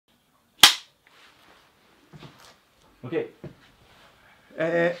Okay.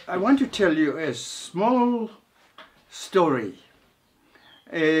 I want to tell you a small story.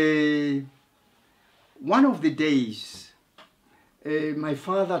 One of the days, my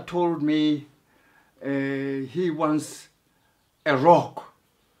father told me he wants a rock.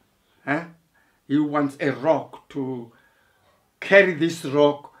 He wants a rock to carry this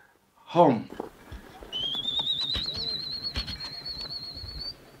rock home.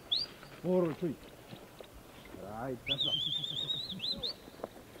 Right.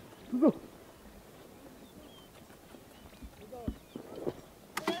 Go.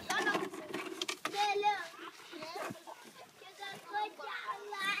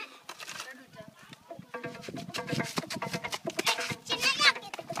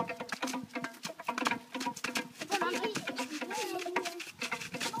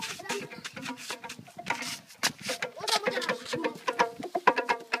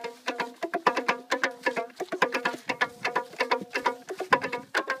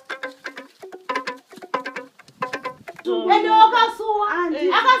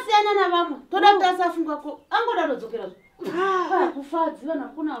 akasiyana navamwe toda kuti asafunga ko angoda kudzokera kufadzi vanhu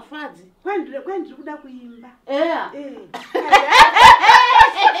hakuna vafadzi kwendiri kuda kuimba eya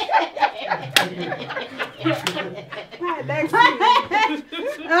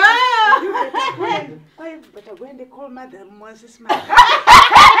but when they call mother Moses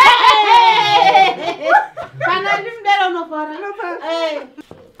kana ndimdela unofara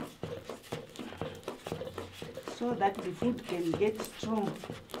so that the food can get strong.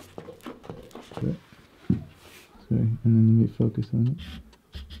 Okay. Sorry, and then let me focus on it.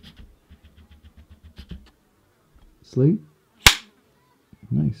 Sleep.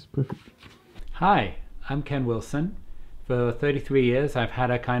 Nice, perfect. Hi, I'm Ken Wilson. For 33 years I've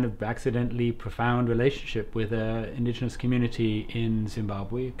had a kind of accidentally profound relationship with an indigenous community in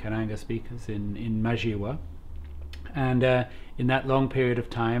Zimbabwe, Karanga speakers in Mazvihwa. And in that long period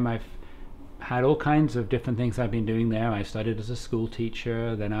of time I've had all kinds of different things I've been doing there. I studied as a school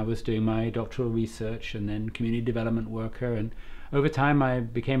teacher, then I was doing my doctoral research, and then community development worker, and over time I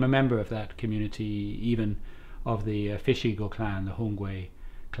became a member of that community, even of the Fish Eagle clan, the Hongwe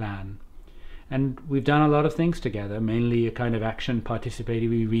clan. And we've done a lot of things together, mainly a kind of action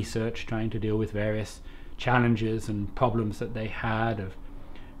participatory research, trying to deal with various challenges and problems that they had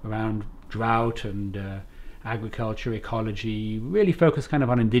around drought and agriculture, ecology, really focused kind of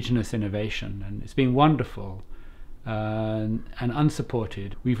on indigenous innovation, and it's been wonderful and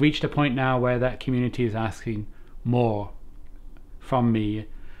unsupported. We've reached a point now where that community is asking more from me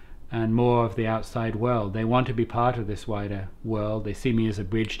and more of the outside world. They want to be part of this wider world. They see me as a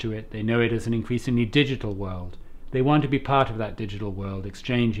bridge to it. They know it as an increasingly digital world. They want to be part of that digital world,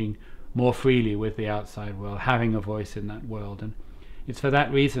 exchanging more freely with the outside world, having a voice in that world. And it's for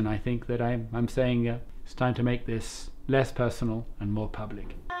that reason, I think, that I'm saying it's time to make this less personal and more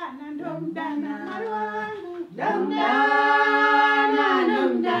public.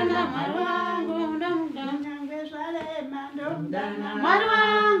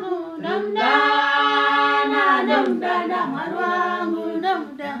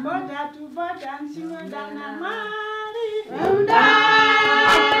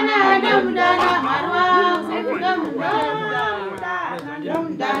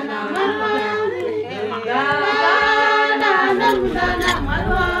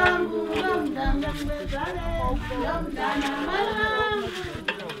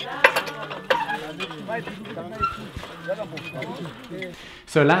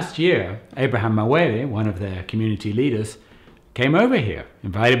 So last year, Abraham Mawere, one of their community leaders, came over here,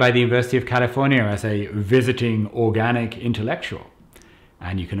 invited by the University of California as a visiting organic intellectual.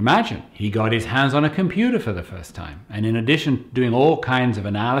 And you can imagine, he got his hands on a computer for the first time. And in addition to doing all kinds of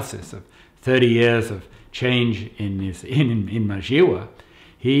analysis of 30 years of change in Mazvihwa,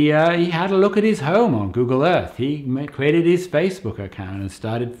 he had a look at his home on Google Earth. He created his Facebook account and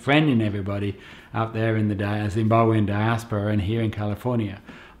started friending everybody out there in the Zimbabwean diaspora and here in California.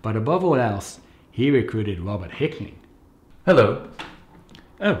 But above all else, he recruited Robert Hickling. Hello.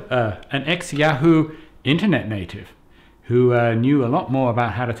 Oh, an ex-Yahoo internet native who knew a lot more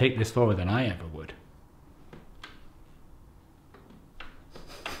about how to take this forward than I ever would.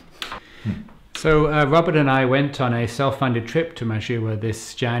 So Robert and I went on a self-funded trip to Mazvihwa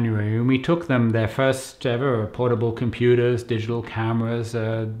this January, and we took them their first ever portable computers, digital cameras,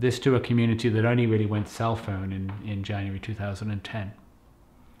 this to a community that only really went cell phone in January 2010.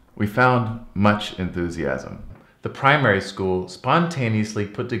 We found much enthusiasm. The primary school spontaneously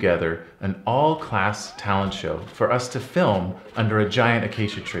put together an all-class talent show for us to film under a giant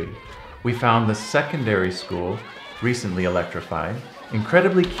acacia tree. We found the secondary school, recently electrified,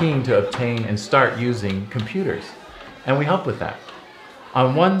 incredibly keen to obtain and start using computers. and we help with that.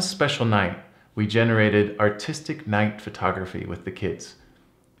 On one special night, we generated artistic night photography with the kids.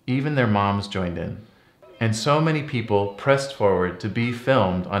 Even their moms joined in. And so many people pressed forward to be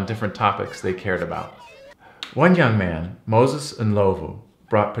filmed on different topics they cared about. One young man, Moses Nlovu,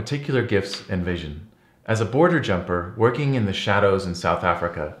 brought particular gifts and vision. As a border jumper working in the shadows in South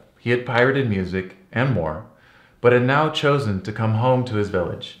Africa, he had pirated music and more, but had now chosen to come home to his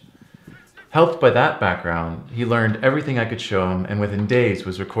village. Helped by that background, he learned everything I could show him, and within days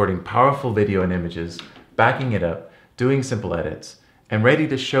was recording powerful video and images, backing it up, doing simple edits, and ready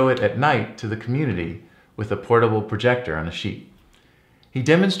to show it at night to the community with a portable projector on a sheet. He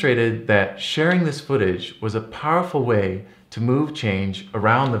demonstrated that sharing this footage was a powerful way to move change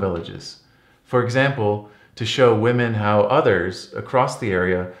around the villages. For example, to show women how others across the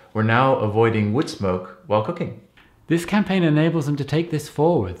area were now avoiding wood smoke while cooking. This campaign enables them to take this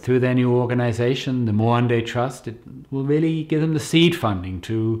forward through their new organization, the Muonde Trust. It will really give them the seed funding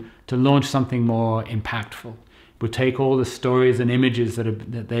to launch something more impactful. It will take all the stories and images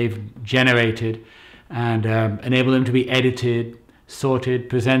that they've generated and enable them to be edited, sorted,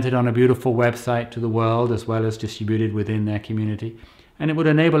 presented on a beautiful website to the world, as well as distributed within their community. And it would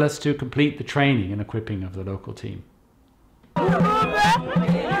enable us to complete the training and equipping of the local team.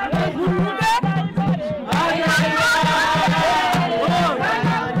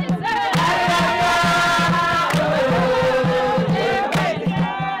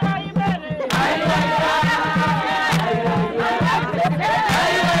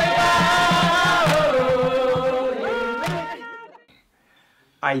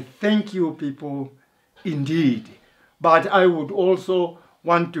 I thank you people indeed, but I would also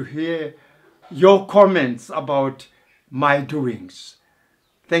want to hear your comments about my doings.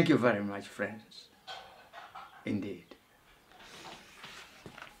 Thank you very much, friends. Indeed.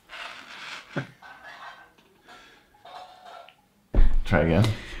 Try again.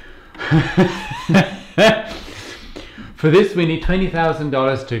 For this, we need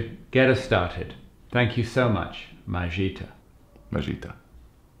 $20,000 to get us started. Thank you so much, Majita. Majita.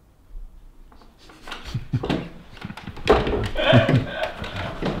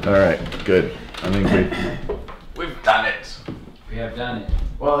 All right, good. I think we've done it. We have done it.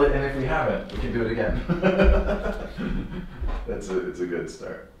 Well, and if we haven't, we can do it again. It's a good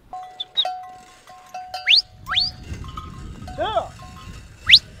start.